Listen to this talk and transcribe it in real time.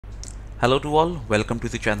Hello to all, welcome to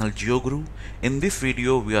the channel GeoGuru. In this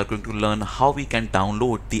video we are going to learn how we can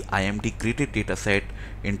download the IMD graded dataset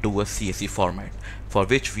into a CSV format, for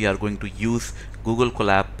which we are going to use Google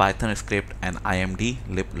Colab Python script and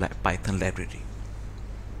IMDLIB Python library.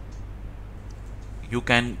 You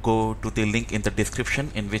can go to the link in the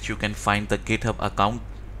description in which you can find the GitHub account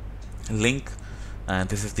link, and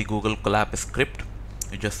this is the Google Colab script.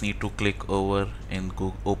 You just need to click over in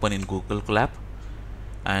Google, open in Google Colab,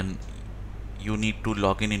 and you need to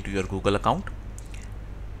log in into your Google account.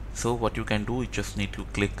 So what you can do, you just need to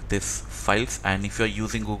click this files, and if you are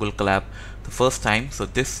using Google Colab the first time, so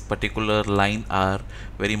this particular line are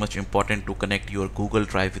very much important to connect your Google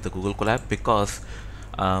Drive with the Google Colab, because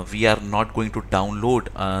we are not going to download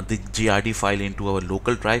the GRD file into our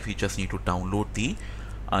local drive. You just need to download the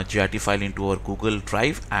GRD file into our Google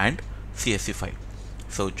Drive and CSV file.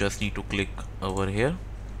 So just need to click over here.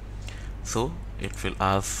 So it will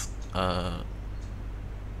ask,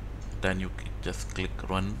 then you just click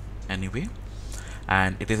run anyway,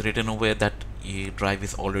 and it is written over that a drive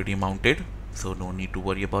is already mounted, so no need to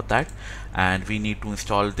worry about that. And we need to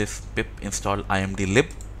install this pip install IMDLIB.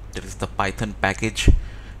 That is the Python package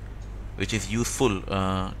which is useful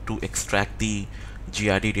to extract the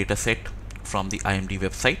GRD dataset from the IMD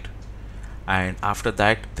website. And after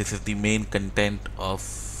that, this is the main content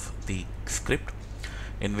of the script,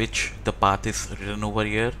 in which the path is written over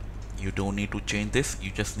here. You don't need to change this, you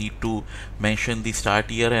just need to mention the start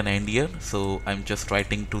year and end year. So I'm just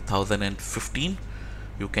writing 2015.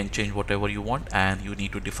 You can change whatever you want, and you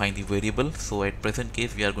need to define the variable. So at present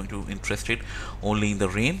case we are going to interested only in the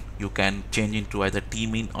rain. You can change into either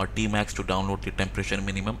Tmin or Tmax to download the temperature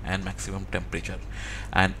minimum and maximum temperature,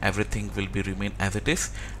 and everything will be remain as it is.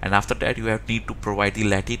 And after that you have need to provide the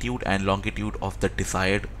latitude and longitude of the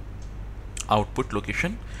desired output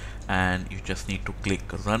location, and you just need to click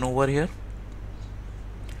run over here,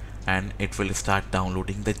 and it will start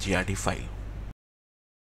downloading the GRD file.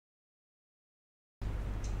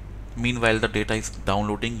 Meanwhile the data is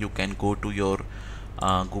downloading, you can go to your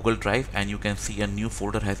Google Drive, and you can see a new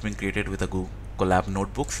folder has been created with a Google Colab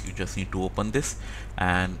notebooks. You just need to open this,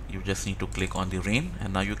 and you just need to click on the rain,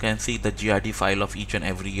 and now you can see the GRD file of each and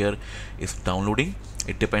every year is downloading.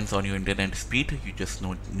 It depends on your internet speed. You just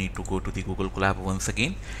need to go to the Google Colab once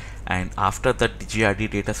again, and after that the GRD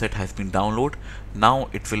dataset has been downloaded, now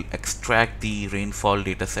it will extract the rainfall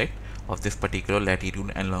dataset of this particular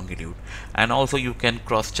latitude and longitude. And also you can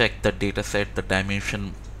cross check the dataset, the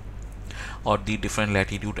dimension or the different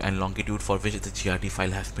latitude and longitude for which the GRD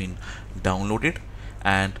file has been downloaded,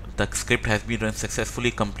 and the script has been run successfully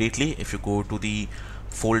completely. If you go to the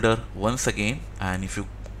folder once again, and if you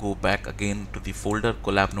go back again to the folder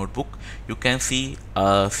Colab notebook, you can see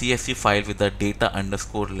a CSV file with the data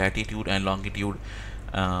underscore latitude and longitude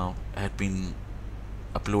had been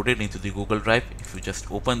uploaded into the Google Drive. If you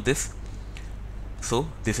just open this, so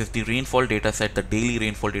this is the rainfall dataset, the daily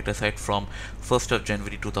rainfall dataset from 1st of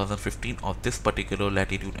January 2015 of this particular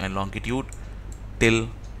latitude and longitude till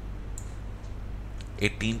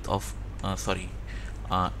 18th of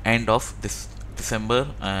end of this December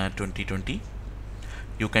 2020.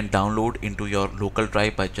 You can download into your local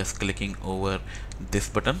drive by just clicking over this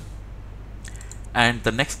button. And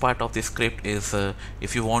the next part of this script is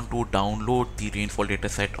if you want to download the rainfall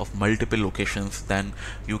dataset of multiple locations, then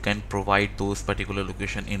you can provide those particular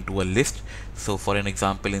location into a list. So for an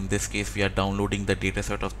example, in this case we are downloading the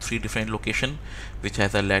dataset of 3 different locations which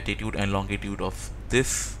has a latitude and longitude of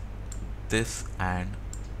this, this and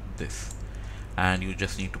this, and you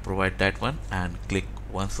just need to provide that one and click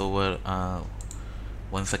once over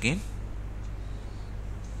once again.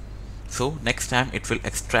 So next time it will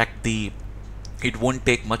extract the, it won't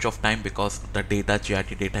take much of time because the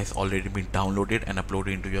GRD data has already been downloaded and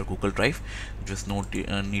uploaded into your Google Drive. You just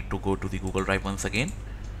need to go to the Google Drive once again,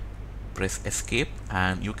 press escape,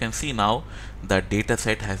 and you can see now the data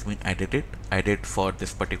set has been added for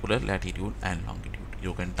this particular latitude and longitude.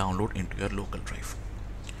 You can download into your local drive.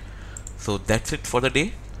 So that's it for the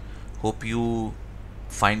day. Hope you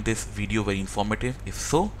find this video very informative. If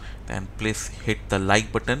so, then please hit the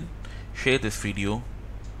like button, share this video.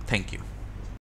 Thank you.